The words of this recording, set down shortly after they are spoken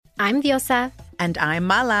I'm Diosa. And I'm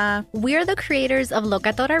Mala. We're the creators of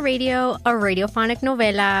Locatora Radio, a radiophonic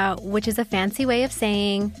novela, which is a fancy way of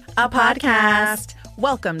saying a podcast.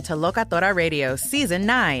 Welcome to Locatora Radio Season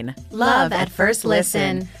 9. Love at First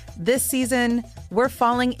Listen. This season, we're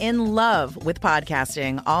falling in love with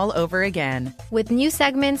podcasting all over again. With new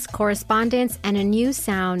segments, correspondence, and a new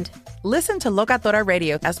sound. Listen to Locatora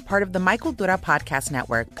Radio as part of the My Cultura Podcast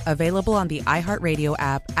Network, available on the iHeartRadio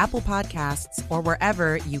app, Apple Podcasts, or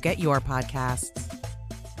wherever you get your podcasts.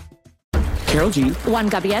 Karol G, Juan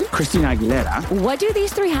Gabriel, Christina Aguilera. What do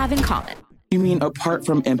these three have in common? You mean apart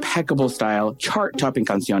from impeccable style, chart-topping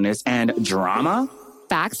canciones, and drama?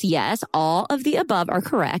 Facts, yes, all of the above are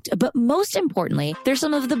correct. But most importantly, they're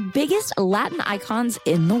some of the biggest Latin icons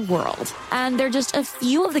in the world. And they're just a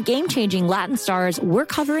few of the game-changing Latin stars we're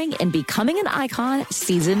covering in Becoming an Icon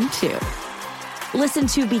Season 2. Listen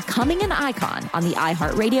to Becoming an Icon on the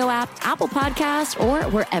iHeartRadio app, Apple Podcasts, or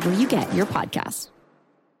wherever you get your podcasts.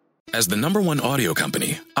 As the #1 audio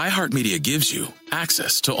company, iHeartMedia gives you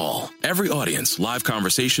access to all. Every audience, live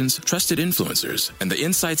conversations, trusted influencers, and the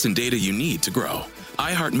insights and data you need to grow.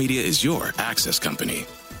 iHeartMedia is your access company.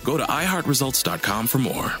 Go to iHeartResults.com for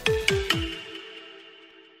more.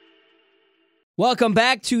 Welcome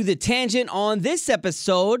back to The Tangent. On this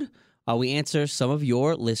episode, we answer some of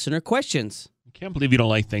your listener questions. I can't believe you don't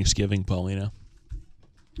like Thanksgiving, Paulina.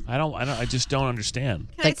 I just don't understand.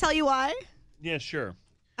 Can I tell you why? Yeah, sure.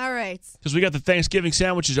 All right. Because we got the Thanksgiving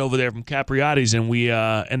sandwiches over there from Capriati's,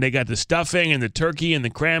 and they got the stuffing and the turkey and the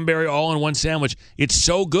cranberry all in one sandwich. It's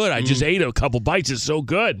so good. I just ate a couple bites. It's so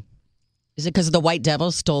good. Is it because the white devil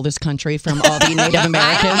stole this country from all the Native Americans?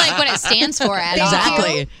 I don't like what it stands for at all.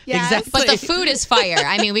 Exactly. Yes. Exactly. But the food is fire.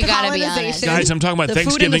 I mean, we got to be honest. Guys, I'm talking about the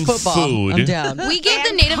Thanksgiving food. And the football. I'm down. We gave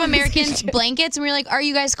the Native Americans blankets, and we were like, are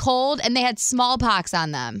you guys cold? And they had smallpox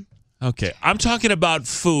on them. Okay, I'm talking about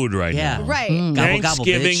food right now. Right.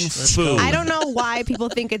 Thanksgiving food. I don't know why people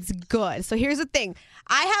think it's good. So here's the thing.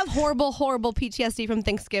 I have horrible PTSD from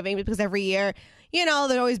Thanksgiving because every year, you know,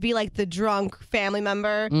 there'd always be like the drunk family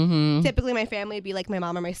member. Mm-hmm. Typically, my family would be like my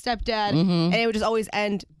mom or my stepdad, and it would just always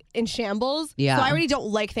end in shambles. Yeah. So I really don't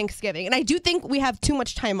like Thanksgiving. And I do think we have too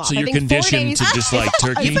much time off. So I you're think conditioned to dislike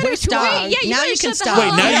turkey? You better stop. Wait, yeah, now you can stop.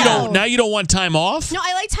 Wait, now you don't want time off? No,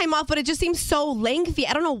 I like time off, but it just seems so lengthy.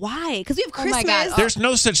 I don't know why. Because we have Oh my Christmas. God. There's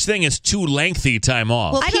no such thing as too lengthy time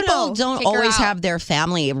off. Well, I don't people know. don't Kick her always out. have their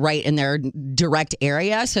family right in their direct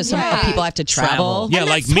area, so some Right. people have to travel. Yeah, And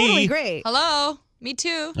like that's me. totally great. Hello? Me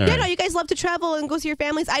too. All Yeah, right. no, you guys love to travel and go see your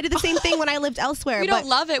families. I did the same thing when I lived elsewhere. We but, don't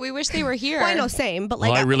love it. We wish they were here. Well, I know, same. But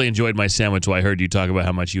like, Well, I really enjoyed my sandwich. So I heard you talk about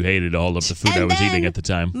how much you hated all of the food I and was then eating at the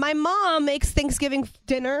time. my mom makes Thanksgiving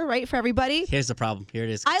dinner, right, for everybody. Here's the problem. Here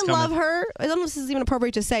it is. I It's love coming. her. I don't know if this is even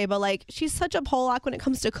appropriate to say, but like, she's such a Polak when it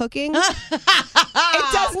comes to cooking.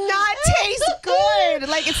 It does not taste good.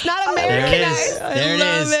 Like, it's not There it Americanized. is. There it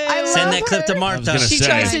is. I Send love that clip to her. Martha. gonna She say.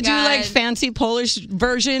 tries to Oh do my like God. fancy Polish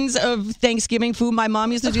versions of Thanksgiving food. My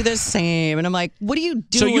mom used to do the same, and I'm like, "What are you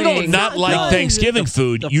doing?" So you don't not like good. Thanksgiving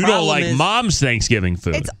food. The You don't problem like is- mom's Thanksgiving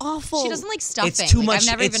food. It's awful. She doesn't like stuffing. It's too Like, much. I've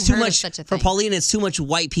never it's even too heard much of such a for thing. Paulina. It's too much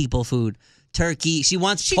white people food. Turkey. She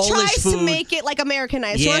wants She Polish tries food. to make it like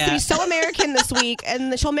Americanized. She wants to Yeah. be so American this week,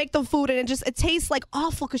 and she'll make the food, and it tastes like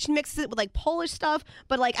awful because she mixes it with like Polish stuff.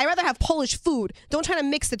 But like, I'd rather have Polish food. Don't try to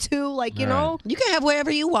mix the two. Like, you know. You can have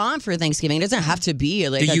whatever you want for Thanksgiving. It doesn't have to be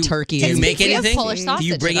like Do a you, turkey. Do you and- make We have anything? Polish Do sausage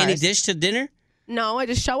you bring in any ours. dish to dinner? No, I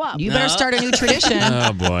just show up. You better start a new tradition.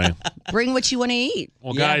 Oh, boy. Bring what you want to eat.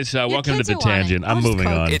 Well, Yeah. guys, welcome to kids The are wanting. Tangent. I'm I'll just moving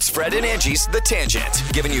cook. on. It's Fred and Angie's The Tangent,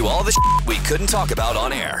 giving you all the we couldn't talk about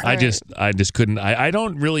on air. I just couldn't. I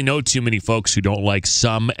don't really know too many folks who don't like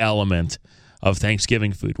some element of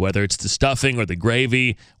Thanksgiving food, whether it's the stuffing or the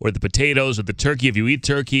gravy or the potatoes or the turkey, if you eat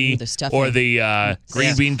turkey, The stuffing. or the green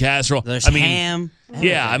Yeah. bean casserole. There's I mean, ham.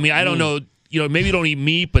 yeah, I mean, I don't know. You know, maybe you don't eat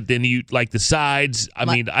meat, but then you like the sides. I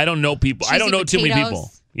mean, I don't know people. I don't Cheesy know too many potatoes.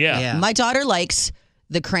 people. Yeah. Yeah. My daughter likes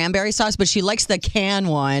the cranberry sauce, but she likes the can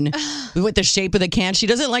one with the shape of the can. She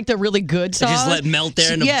doesn't like the really good sauce. Just let melt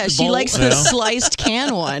there in the Yeah, she bowl. likes the sliced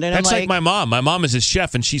can one. And That's I'm like my mom. My mom is a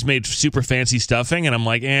chef, and she's made super fancy stuffing, and I'm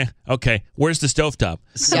like, okay. Where's the stovetop?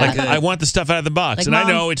 So Like, good. I want the stuff out of the box, Like, and I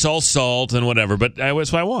Mom- know it's all salt and whatever, but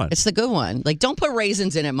that's what I want. it's the good one. Like, don't put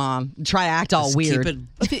raisins in it, Mom. Try to act all Just weird. keep it-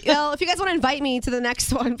 If you guys want to invite me to the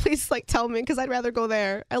next one, please like tell me because I'd rather go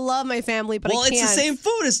there. I love my family, but well, I can't. it's the same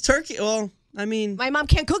food as turkey. Well, I mean, My mom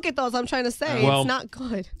can't cook it though, so I'm trying to say Well- it's not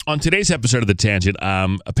good. On today's episode of The Tangent,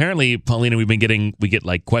 apparently, Paulina, we get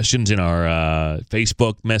like questions in our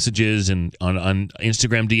Facebook messages and on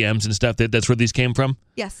Instagram DMs and stuff. That's where these came from?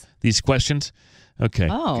 Yes. These questions? Okay.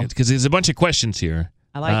 Oh. Because there's a bunch of questions here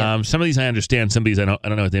I like it. Some of these I understand, some of these I don't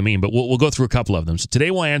know what they mean, but we'll go through a couple of them. So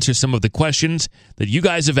today we'll answer some of the questions that you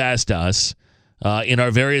guys have asked us in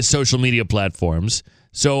our various social media platforms.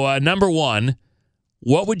 So number one,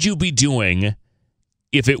 what would you be doing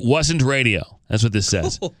if it wasn't radio? That's what this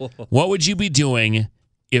says. What would you be doing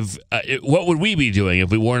what would we be doing if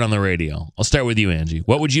we weren't on the radio? I'll start with you, Angie.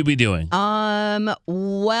 What would you be doing?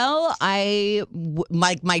 Well,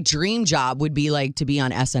 my dream job would be like to be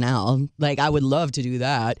on SNL. Like I would love to do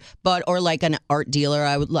that. Or like an art dealer.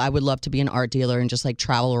 I would love to be an art dealer and just like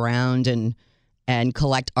travel around and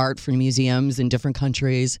collect art for museums in different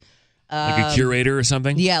countries. Like a curator or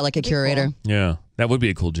something? Yeah, like a curator. Cool. Yeah, that would be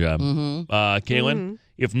a cool job. Kaylin,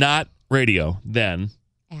 if not radio, then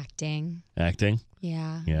Acting.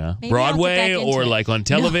 Yeah. Yeah. Maybe Broadway I'll get back or into like it. on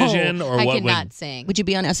television No, or I what could would not sing. Would you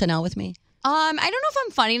be on SNL with me? I don't know if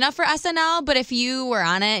I'm funny enough for SNL, but if you were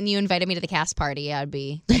on it and you invited me to the cast party, that'd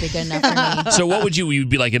be good enough for me. So what would you'd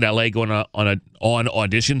be like in LA going on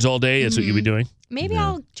auditions all day? That's what you'd be doing? Maybe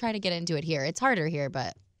I'll try to get into it here. It's harder here,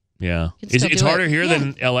 but Yeah. still It's do harder it. here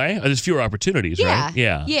than LA? There's fewer opportunities, yeah. right?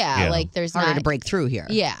 Yeah. Like there's Harder not to break through here.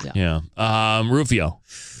 Yeah. Yeah. Rufio.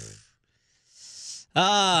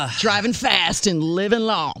 Driving fast and living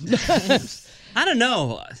long. I don't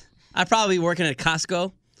know. I'd probably be working at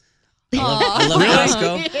Costco. I love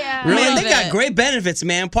Costco. Yeah. Man, Love they got it. great benefits,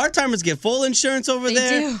 man. Part-timers get full insurance over They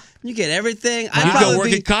there. do. You get everything. You go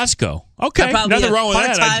work at Costco. Okay. I'd probably Nothing be a wrong with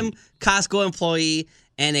that. part-time Costco employee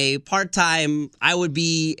and a part-time. I would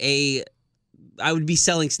be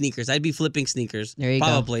selling sneakers. I'd be flipping sneakers. There you go.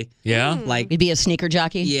 Probably. Yeah. Like You'd be a sneaker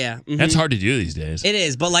jockey? yeah. Mhm. That's hard to do these days. It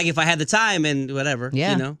is, but like if I had the time and whatever,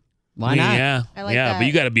 Yeah. you know. Why not? Yeah. I like yeah, that. but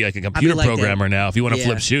you got to be like a computer like programmer now. If you want to Yeah.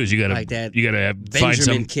 flip shoes, you got to Like that find Benjamin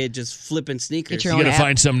some kid just flipping sneakers. Get your you own got to app.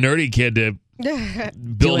 find some nerdy kid to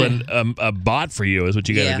build a bot for you is what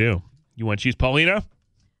you got to Yeah. do. You want to choose Paulina?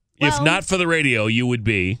 If Well- not for the radio, you would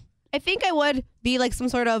be. I think I would be like some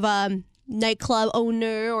sort of nightclub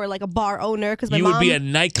owner or like a bar owner because my You mom would be a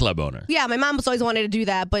nightclub owner. Yeah, my mom was always wanted to do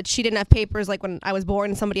that, but she didn't have papers. Like when I was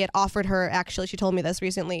born, somebody had offered her. Actually, she told me this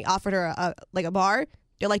recently. Offered her a bar.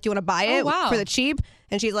 They're like, "Do you want to buy it wow. for the cheap?"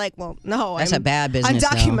 And she's like, "Well, no, That's I'm a bad business, I'm though.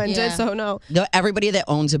 documented, Yeah. so no." No, everybody that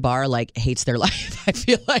owns a bar like hates their life. I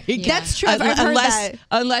feel like That's true. I've heard that.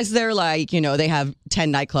 Unless they're like they have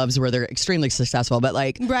 10 nightclubs where they're extremely successful. But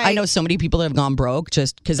like Right. I know so many people that have gone broke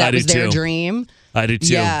just because I that do was their too. dream. I do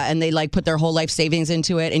too. Yeah, and they like put their whole life savings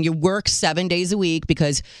into it, and you work 7 days a week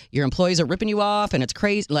because your employees are ripping you off, and it's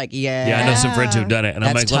crazy. Like Yeah, I know some friends who've done it, and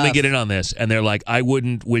I'm That's like, let me tough. get in on this, and they're like, I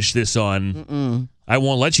wouldn't wish this on. I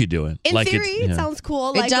won't let you do it. In like theory, it yeah. sounds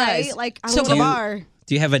cool. It Like, does. right? Like I So want do a you- bar.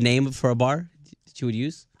 Do you have a name for a bar that you would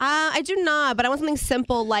use? I do not, but I want something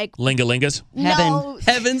simple like Lingalingas? No,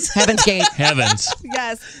 Heavens. Heaven's Gate. Heavens.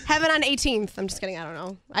 yes, Heaven on 18th. I'm just kidding. I don't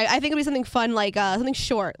know. I think it'd be something fun, like something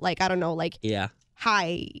short, like I don't know, like Yeah.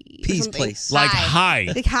 High or Peace something. Place. Like High.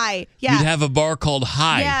 Like High. Yeah. You'd have a bar called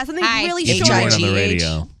High. Yeah, something Hi. really If you short. weren't on the H-I-G-H.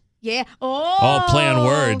 radio. Yeah. Oh, play on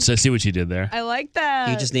words. I see what you did there. I like that.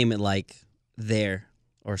 You just name it like there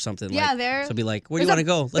or something. Yeah, like, there. So be like, where do There's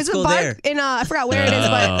you want to go? Let's there's go a bar there. in I forgot where it is,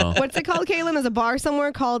 Oh. but what's it called, Caitlin? There's a bar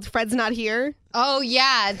somewhere called Fred's Not Here. Oh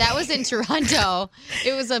yeah, that was in Toronto.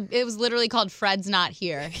 It was literally called Fred's Not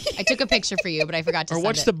Here. I took a picture for you, but I forgot to Or send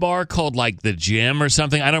what's it. the bar called? Like the gym or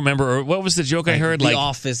something? I don't remember. Or what was the joke I heard? The like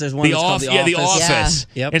Office. There's one the that's called office. The Yeah, the Office. office.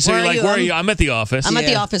 Yeah. Yep. And so Where you're are like, you? where are you? I'm at the office. I'm at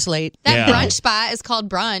the Yeah. office late. That Yeah. brunch spot is called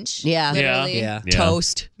Brunch. Yeah. Literally. Yeah. Yeah.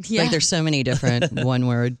 Toast. Yeah. Like there's so many different one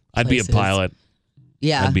word. I'd be a places. pilot.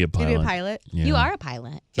 Yeah. I'd be a You'd pilot. be a pilot. Yeah. You are a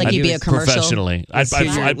pilot. Like I'd you'd do be it a commercial. Professionally. I'd Let's hear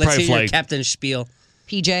your probably fly. captain spiel.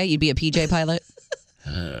 PJ, you'd be a PJ pilot.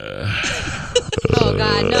 Oh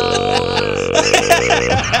God, no.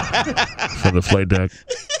 From the flight deck.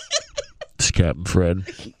 It's Captain Fred.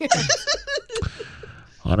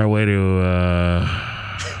 On our way to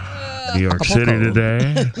New York City today.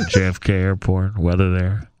 JFK Airport. Weather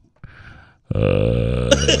there. I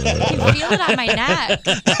can feel it on my neck.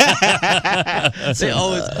 They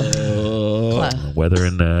always. Weather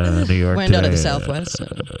in New York Wind out today. of the southwest.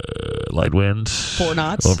 Light winds. 4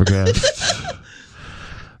 knots. Overcast.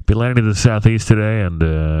 Be landing to the southeast today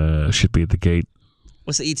and should be at the gate.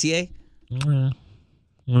 What's the ETA?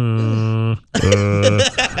 We'll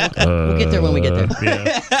get there when we get there.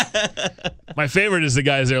 Yeah. My favorite is the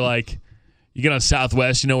guys that are like, you get on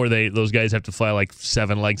Southwest, where those guys have to fly like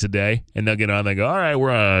 7 legs a day, and they'll get on. They go, all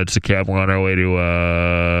right, it's a cab. We're on our way to.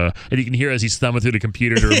 And you can hear as he's thumbing through the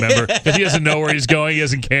computer to remember because he doesn't know where he's going. He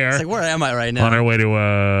doesn't care. It's like, where am I right now? On our way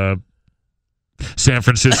to San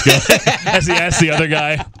Francisco. As he asked the other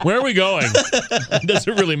guy, where are we going? It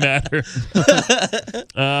doesn't really matter.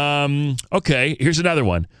 Okay, here's another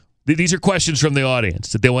one. These are questions from the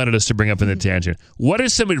audience that they wanted us to bring up in the tangent. What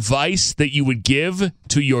is some advice that you would give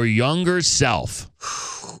to your younger self?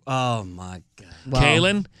 Oh, my God. Wow.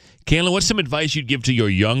 Kaylin, what's some advice you'd give to your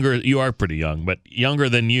younger, you are pretty young, but younger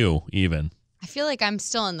than you even? I feel like I'm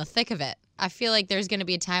still in the thick of it. I feel like there's going to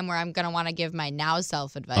be a time where I'm going to want to give my now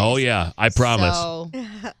self advice. Oh, yeah, I promise. So,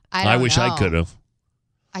 I wish know. I could have.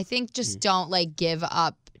 I think just don't give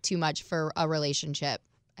up too much for a relationship.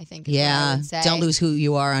 I think is what I would say. Don't lose who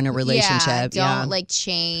you are in a relationship. Don't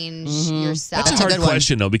change yourself. That's a hard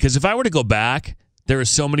question, though, because if I were to go back, there are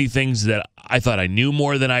so many things that I thought I knew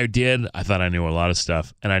more than I did. I thought I knew a lot of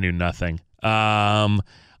stuff, and I knew nothing.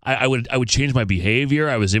 I would change my behavior.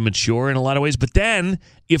 I was immature in a lot of ways. But then,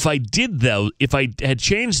 if I had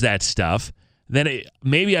changed that stuff, then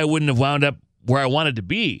maybe I wouldn't have wound up where I wanted to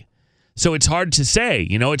be. So it's hard to say.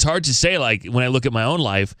 It's hard to say, when I look at my own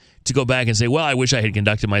life, to go back and say, well, I wish I had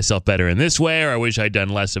conducted myself better in this way, or I wish I'd done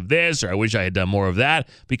less of this, or I wish I had done more of that,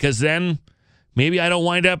 because then maybe I don't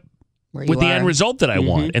wind up with the end result that I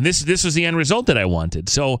want. And this was the end result that I wanted.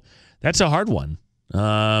 So that's a hard one.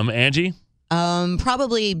 Angie?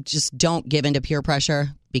 Probably just don't give into peer pressure,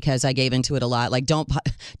 because I gave into it a lot.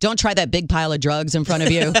 Don't try that big pile of drugs in front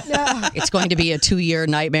of you. It's going to be a 2-year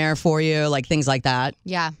nightmare for you, things like that.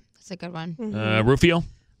 Yeah, that's a good one. Rufio?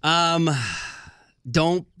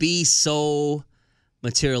 Don't be so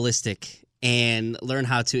materialistic and learn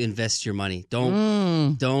how to invest your money.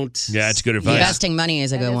 Don't. Yeah, it's good advice. Investing money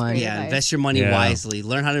is a good one. Yeah, invest your money wisely.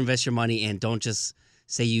 Learn how to invest your money, and don't just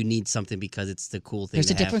say you need something because it's the cool thing.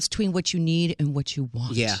 There's a difference between what you need and what you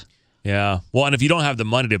want. Yeah. Yeah. Well, and if you don't have the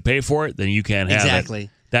money to pay for it, then you can't have exactly. it.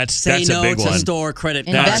 That's Say a no big to one. store credit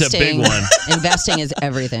card. That's a big one. Investing is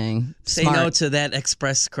everything. Say Smart. no to that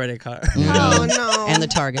Express credit card. Oh, no. And the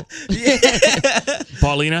Target.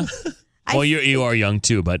 Paulina? Well, you are young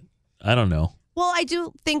too, but I don't know. Well, I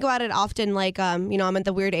do think about it often, I'm at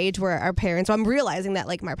the weird age where I'm realizing that,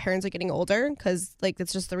 my parents are getting older, because,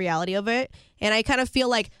 it's just the reality of it. And I kind of feel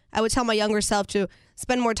like I would tell my younger self to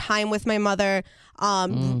spend more time with my mother,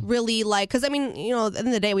 really, because, at the end of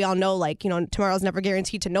the day, we all know, tomorrow's never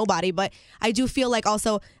guaranteed to nobody, but I do feel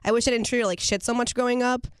also, I wish I didn't treat her like shit so much growing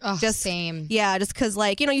up. Oh, same. Yeah, just because,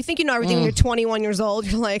 you think you know everything when you're 21 years old.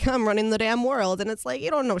 You're like, I'm running the damn world. And it's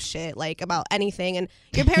you don't know shit, about anything. And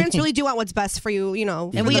your parents really do want what's best for you,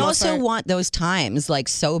 And we also want those times,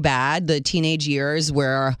 so bad, the teenage years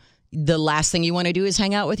where the last thing you want to do is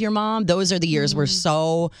hang out with your mom. Those are the years we're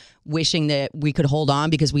so wishing that we could hold on,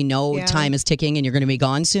 because we know time is ticking and you're going to be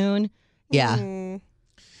gone soon. Yeah.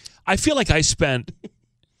 I feel like I spent,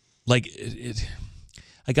 I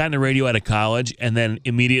got into radio out of college, and then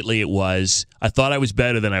immediately I thought I was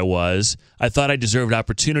better than I was. I thought I deserved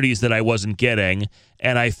opportunities that I wasn't getting.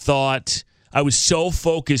 And I thought I was so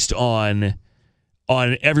focused on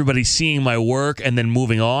everybody seeing my work and then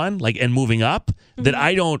moving on, and moving up, that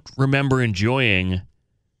I don't remember enjoying,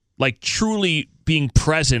 truly being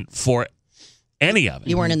present for any of it.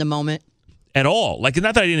 You weren't in the moment at all. Not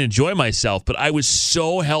that I didn't enjoy myself, but I was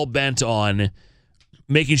so hell-bent on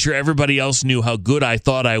making sure everybody else knew how good I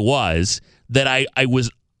thought I was, that I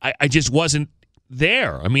just wasn't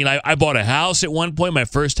there. I mean, I bought a house at one point, my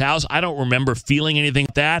first house. I don't remember feeling anything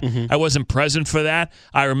like that. I wasn't present for that.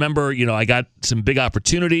 I remember, I got some big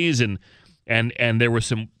opportunities, and there were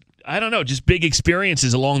some, I don't know, just big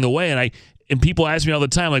experiences along the way. And people ask me all the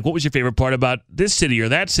time, what was your favorite part about this city or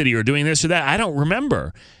that city or doing this or that? I don't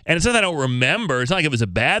remember. And it's not that I don't remember. It's not like it was a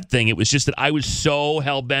bad thing. It was just that I was so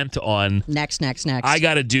hell-bent on next. I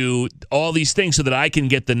got to do all these things so that I can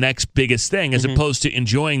get the next biggest thing, as opposed to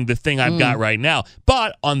enjoying the thing I've got right now.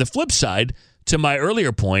 But on the flip side, to my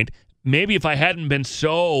earlier point, maybe if I hadn't been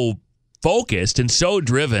so focused and so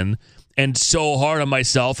driven and so hard on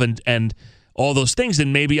myself and all those things,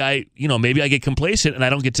 then maybe I get complacent and I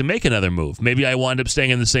don't get to make another move. Maybe I wind up staying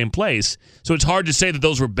in the same place. So it's hard to say that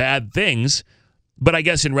those were bad things, but I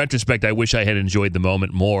guess in retrospect, I wish I had enjoyed the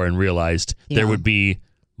moment more and realized there would be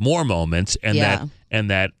more moments, and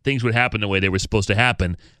that things would happen the way they were supposed to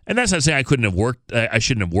happen. And that's not saying I couldn't have worked. I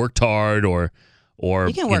shouldn't have worked hard, or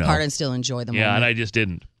you can work hard and still enjoy the moment. Yeah, and I just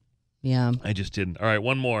didn't. Yeah, I just didn't. All right,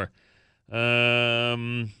 one more.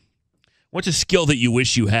 What's a skill that you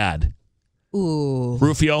wish you had? Ooh.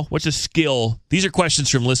 Rufio, what's a skill? These are questions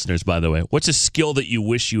from listeners, by the way. What's a skill that you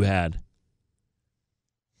wish you had?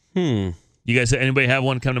 You guys, anybody have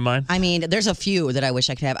one come to mind? I mean, there's a few that I wish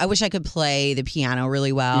I could have. I wish I could play the piano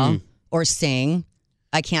really well or sing.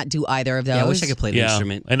 I can't do either of those. Yeah, I wish I could play the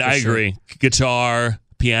instrument. And I agree. Guitar,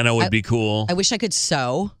 Piano would be cool. I wish I could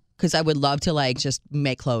sew because I would love to like just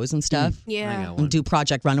make clothes and stuff. Yeah. And do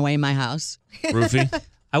Project Runway in my house. Roofie?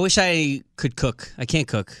 I wish I could cook. I can't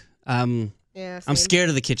cook. I'm scared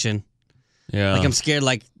of the kitchen. Yeah. Like I'm scared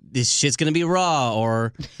like this shit's gonna be raw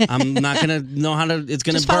or I'm not gonna know how to it's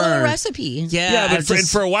gonna Just burn. follow a recipe. Yeah, but and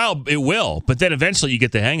for a while it will, but then eventually you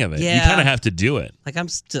get the hang of it. You Yeah. kind of have to do it. like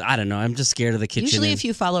I don't know. I'm just scared of the kitchen. Usually, if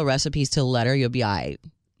you follow recipes to the letter, you'll be all right.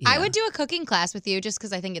 I would do a cooking class with you just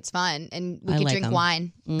because I think it's fun and we I could like drink 'em.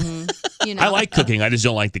 wine. Mm-hmm. You know? I like cooking. I just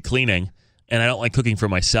don't like the cleaning, and I don't like cooking for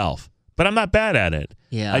myself. But I'm not bad at it.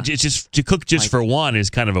 Yeah. It's just to cook just for one is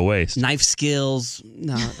kind of a waste. knife skills.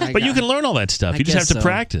 No, But you can learn all that stuff. I You just have guess to so.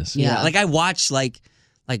 practice. Yeah. Like I watch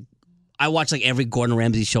every Gordon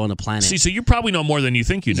Ramsay show on the planet. See, so you probably know more than you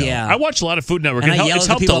think you know. Yeah. I watch a lot of Food Network. and I yell It's at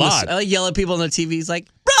helped people a lot. I yell at people on the TVs like,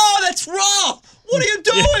 bro, that's raw. What are you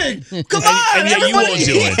doing? Come on, and yet you everybody. won't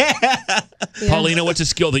do it. Paulina, what's a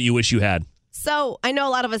skill that you wish you had? So I know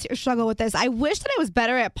a lot of us here struggle with this. I wish that I was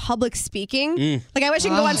better at public speaking. Like I wish I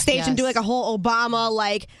could go on stage and do like a whole Obama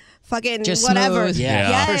like fucking Just whatever. smooth. Yeah,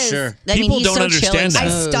 Yes. for sure. I mean, People he's don't so understand chill and that. I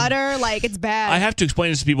smooth. stutter like it's bad. I have to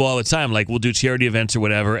explain this to people all the time. Like, we'll do charity events or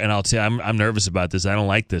whatever, and I'll say, I'm nervous about this. I don't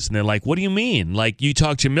like this. And they're like, what do you mean? Like, you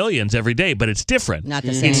talk to millions every day, but it's different. Not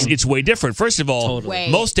the same. It's way different. First of all, Totally.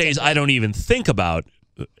 most days I don't even think about,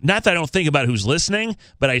 not that I don't think about who's listening,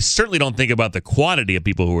 but I certainly don't think about the quantity of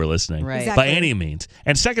people who are listening Right. by any means.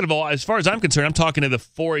 And second of all, as far as I'm concerned, I'm talking to the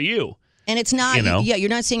four of you. And it's not, You know? yeah,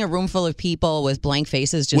 you're not seeing a room full of people with blank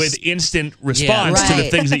faces. Just With instant response to the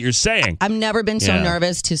Right. things that you're saying. I've never been so Yeah.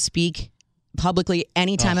 nervous to speak publicly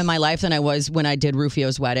any time in my life than I was when I did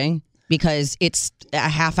Rufio's wedding. Because it's a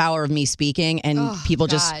half hour of me speaking and people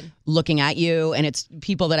just God. looking at you, and it's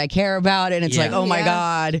people that I care about, and it's Yeah. like, oh my Yeah.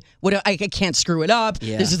 God, I can't screw it up.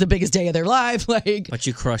 Yeah. This is the biggest day of their life. Like, But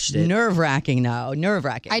you crushed it. nerve wracking now, nerve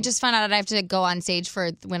wracking. I just found out that I have to go on stage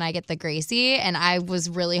for when I get the Gracie, and I was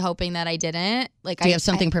really hoping that I didn't. Like, Do you have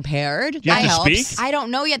something prepared? you have That to helps. speak? I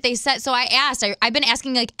don't know yet. They said so. I asked. I've been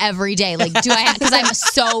asking like every day. Like, do I? Because I'm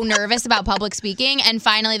so nervous about public speaking. And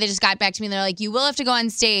finally, they just got back to me. And they're like, "You will have to go on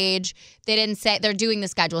stage." They didn't say they're doing the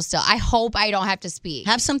schedule still. I hope I don't have to speak.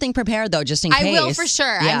 Have something prepared though, just in I case. will for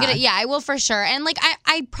sure. Yeah. I will for sure. And like,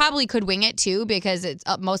 I probably could wing it too because it's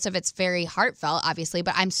most of it's very heartfelt, obviously.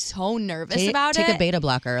 But I'm so nervous about take it. a beta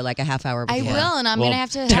blocker like a half hour I before. will, and I'm Well, gonna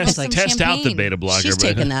have to have test, some test champagne. out the beta blocker. She's but-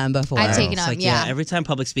 taken them before. I've taken It's them. like, yeah. every time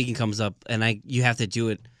public speaking comes up and you have to do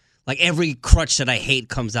it, like every crutch that I hate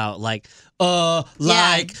comes out like,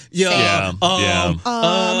 like, Yeah. like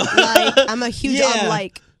I'm a huge Yeah.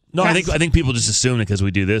 like. No, I think people just assume that because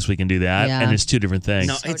we do this, we can do that, Yeah. and it's two different things.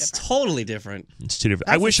 No, it's totally different. It's two different.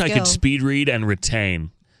 I That's a wish I could skill. speed read and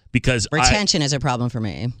retain because Retention is a problem for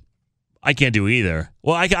me. I can't do either.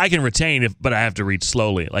 Well, I can retain, but I have to read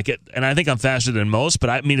slowly. And I think I'm faster than most. But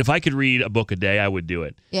I mean, if I could read a book a day, I would do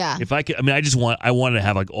it. Yeah. If I could, I mean, I want to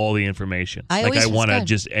have like all the information. I I always- want to good.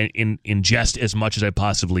 just ingest as much as I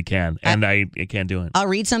possibly can, and I can't do it. I'll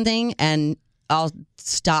read something and I'll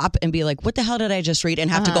stop and be like, what the hell did I just read? And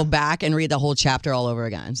have to go back and read the whole chapter all over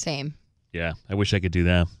again. Same. Yeah, I wish I could do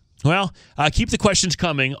that. Well, keep the questions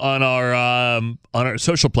coming on our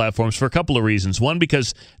social platforms for a couple of reasons. One,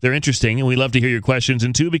 because they're interesting and we love to hear your questions,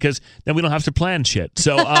 and two, because then we don't have to plan shit.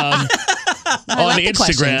 So on like the Instagram,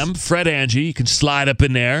 questions. Fred Angie, you can slide up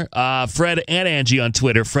in there. Fred and Angie on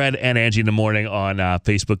Twitter, Fred and Angie in the morning on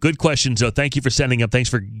Facebook. Good questions, though. Thank you for sending them. Thanks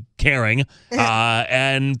for caring,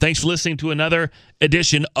 and thanks for listening to another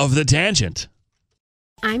edition of The Tangent.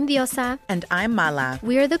 I'm Diosa. And I'm Mala.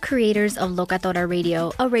 We are the creators of Locatora Radio,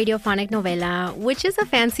 a radiophonic novela, which is a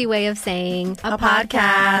fancy way of saying a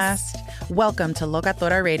podcast. Welcome to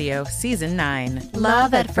Locatora Radio, Season 9.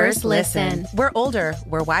 Love at first listen. We're older,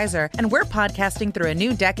 we're wiser, and we're podcasting through a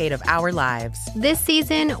new decade of our lives. This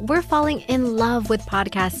season, we're falling in love with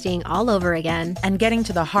podcasting all over again. And getting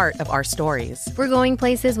to the heart of our stories. We're going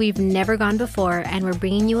places we've never gone before, and we're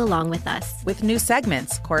bringing you along with us. With new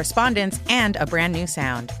segments, correspondence, and a brand new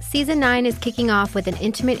sound. Season 9 is kicking off with an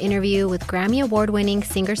intimate interview with Grammy Award-winning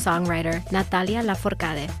singer-songwriter Natalia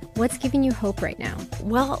Lafourcade. What's giving you hope right now?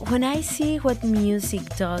 Well, when I see what music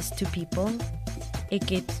does to people, it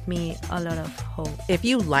gives me a lot of hope. If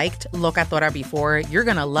you liked Locatora before, you're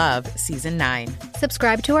going to love Season 9.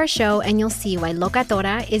 Subscribe to our show and you'll see why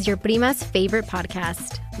Locatora is your prima's favorite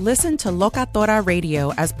podcast. Listen to Locatora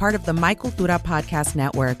Radio as part of the My Cultura Podcast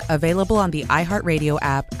Network, available on the iHeartRadio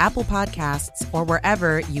app, Apple Podcasts, or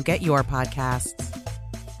wherever you get your podcasts.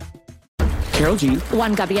 Carol G,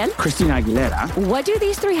 Juan Gabriel. Christina Aguilera. What do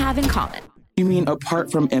these three have in common? You mean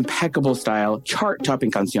apart from impeccable style,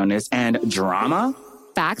 chart-topping canciones, and drama?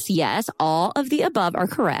 facts, yes, all of the above are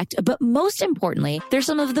correct, but most importantly, they're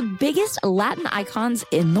some of the biggest Latin icons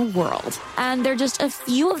in the world. And they're just a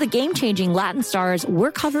few of the game-changing Latin stars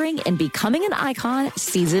we're covering in Becoming an Icon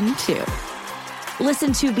Season 2.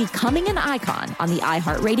 Listen to Becoming an Icon on the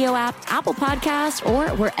iHeartRadio app, Apple Podcasts,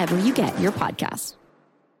 or wherever you get your podcasts.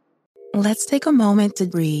 Let's take a moment to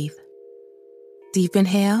breathe. Deep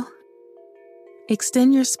inhale.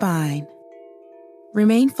 Extend your spine.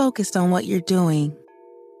 Remain focused on what you're doing.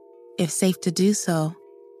 If safe to do so,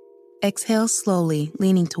 exhale slowly,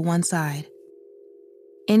 leaning to one side.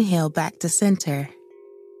 Inhale back to center.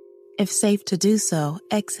 If safe to do so,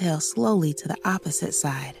 exhale slowly to the opposite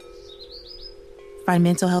side. Find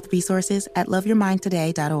mental health resources at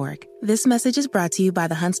loveyourmindtoday.org. This message is brought to you by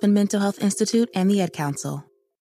the Huntsman Mental Health Institute and the Ad Council.